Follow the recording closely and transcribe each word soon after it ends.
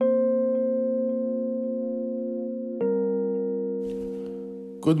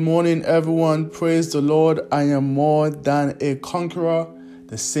Good morning, everyone. Praise the Lord. I am more than a conqueror.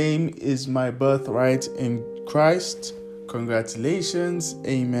 The same is my birthright in Christ. Congratulations.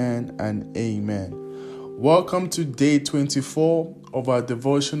 Amen and amen. Welcome to day 24 of our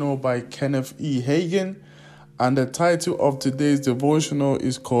devotional by Kenneth E Hagin. And the title of today's devotional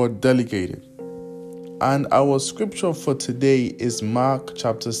is called Delegated. And our scripture for today is Mark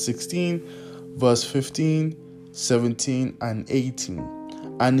chapter 16, verse 15, 17, and 18.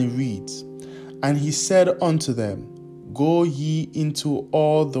 And it reads, "And he said unto them, Go ye into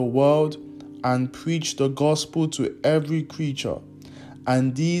all the world, and preach the gospel to every creature.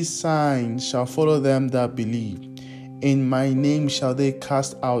 And these signs shall follow them that believe. In my name shall they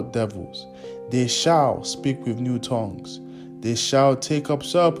cast out devils. They shall speak with new tongues. They shall take up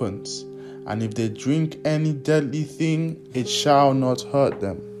serpents. And if they drink any deadly thing, it shall not hurt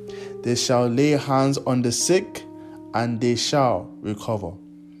them. They shall lay hands on the sick, and they shall recover."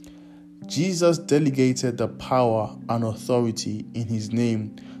 Jesus delegated the power and authority in his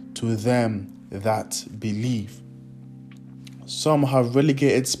name to them that believe. Some have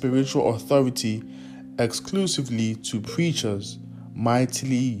relegated spiritual authority exclusively to preachers,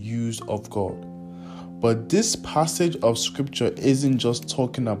 mightily used of God. But this passage of scripture isn't just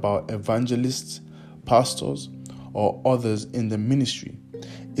talking about evangelists, pastors, or others in the ministry.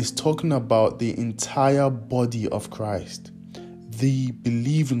 It's talking about the entire body of Christ, the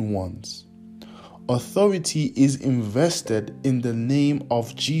believing ones. Authority is invested in the name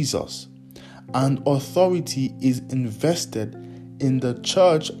of Jesus, and authority is invested in the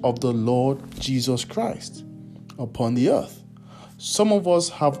church of the Lord Jesus Christ upon the earth. Some of us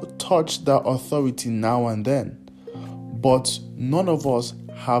have touched that authority now and then, but none of us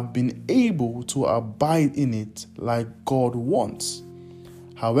have been able to abide in it like God wants.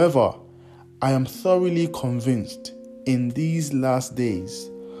 However, I am thoroughly convinced in these last days,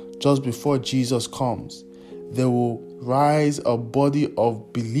 just before Jesus comes, there will rise a body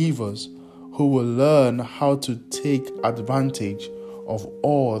of believers who will learn how to take advantage of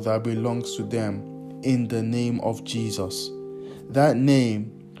all that belongs to them in the name of Jesus. That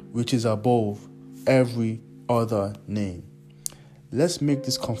name which is above every other name. Let's make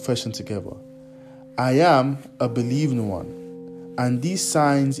this confession together. I am a believing one, and these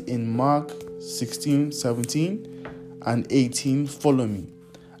signs in Mark 16, 17, and 18 follow me.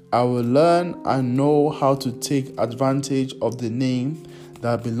 I will learn and know how to take advantage of the name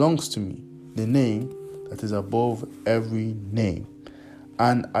that belongs to me, the name that is above every name.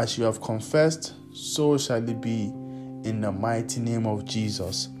 And as you have confessed, so shall it be in the mighty name of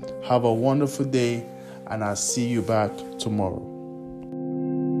Jesus. Have a wonderful day, and I'll see you back tomorrow.